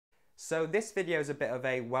So this video is a bit of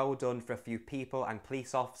a well done for a few people and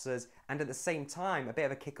police officers, and at the same time a bit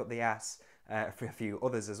of a kick up the ass for a few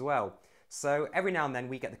others as well. So every now and then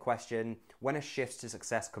we get the question, when are Shifts to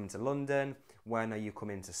Success coming to London? When are you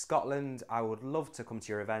coming to Scotland? I would love to come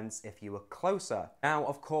to your events if you were closer. Now,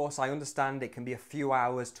 of course, I understand it can be a few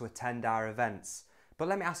hours to attend our events, but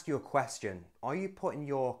let me ask you a question. Are you putting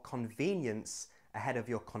your convenience ahead of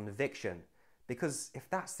your conviction? Because if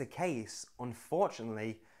that's the case,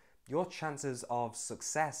 unfortunately, your chances of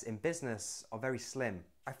success in business are very slim.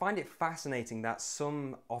 I find it fascinating that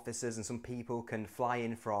some officers and some people can fly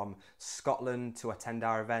in from Scotland to attend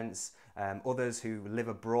our events. Others who live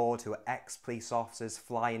abroad, who are ex-police officers,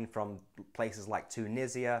 fly in from places like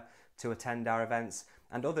Tunisia to attend our events,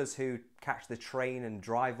 and others who catch the train and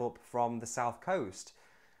drive up from the south coast.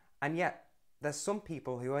 And yet, there's some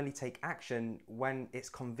people who only take action when it's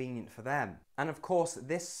convenient for them. And of course,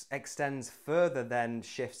 this extends further than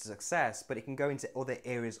Shifts to Success, but it can go into other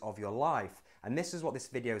areas of your life. And this is what this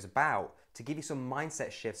video is about, to give you some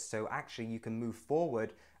mindset shifts so actually you can move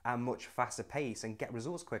forward at a much faster pace and get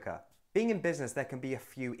results quicker. Being in business, there can be a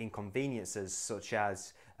few inconveniences, such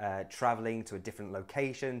as traveling to a different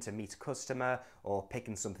location to meet a customer or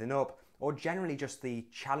picking something up, or generally just the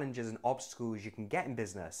challenges and obstacles you can get in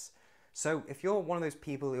business. So if you're one of those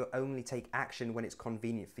people who only take action when it's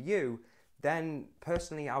convenient for you, then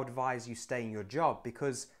personally I would advise you stay in your job,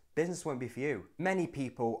 because business won't be for you. Many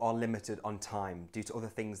people are limited on time due to other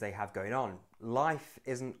things they have going on. Life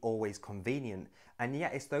isn't always convenient, and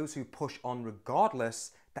yet it's those who push on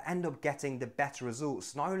regardless that end up getting the better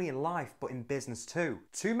results, not only in life but in business too.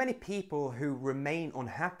 Too many people who remain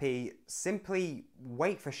unhappy simply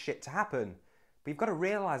wait for shit to happen. But you've got to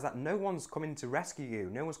realize that no one's coming to rescue you,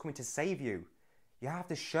 no one's coming to save you. You have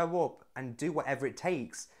to show up and do whatever it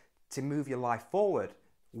takes to move your life forward.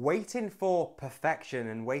 Waiting for perfection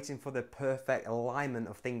and waiting for the perfect alignment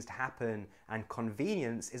of things to happen and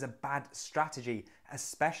convenience is a bad strategy,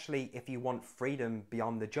 especially if you want freedom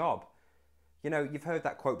beyond the job. You know, you've heard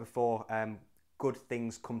that quote before, good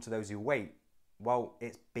things come to those who wait. Well,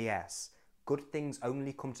 it's BS. Good things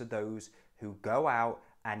only come to those who go out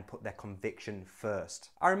and put their conviction first.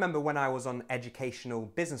 I remember when I was on educational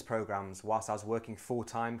business programs whilst I was working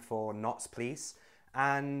full-time for Notts Police,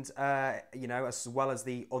 and you know, as well as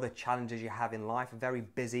the other challenges you have in life, a very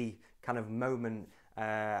busy kind of moment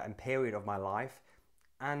and period of my life,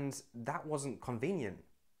 and that wasn't convenient.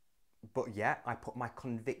 But yet I put my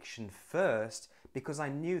conviction first, because I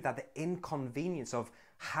knew that the inconvenience of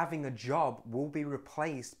having a job will be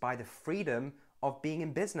replaced by the freedom of being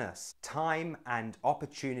in business. Time and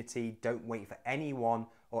opportunity don't wait for anyone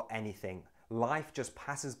or anything. Life just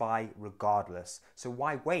passes by regardless. So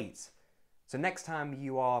why wait? So next time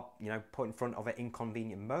you are, put in front of an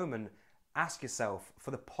inconvenient moment, ask yourself, for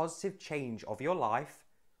the positive change of your life,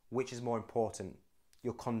 which is more important,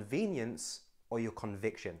 your convenience or your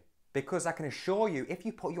conviction? Because I can assure you, if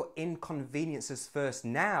you put your inconveniences first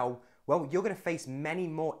now, well, you're going to face many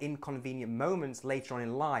more inconvenient moments later on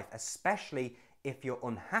in life, especially if you're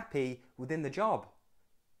unhappy within the job.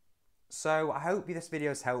 So I hope this video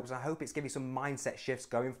has helped. I hope it's given you some mindset shifts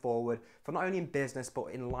going forward for not only in business, but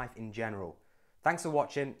in life in general. Thanks for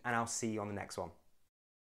watching, and I'll see you on the next one.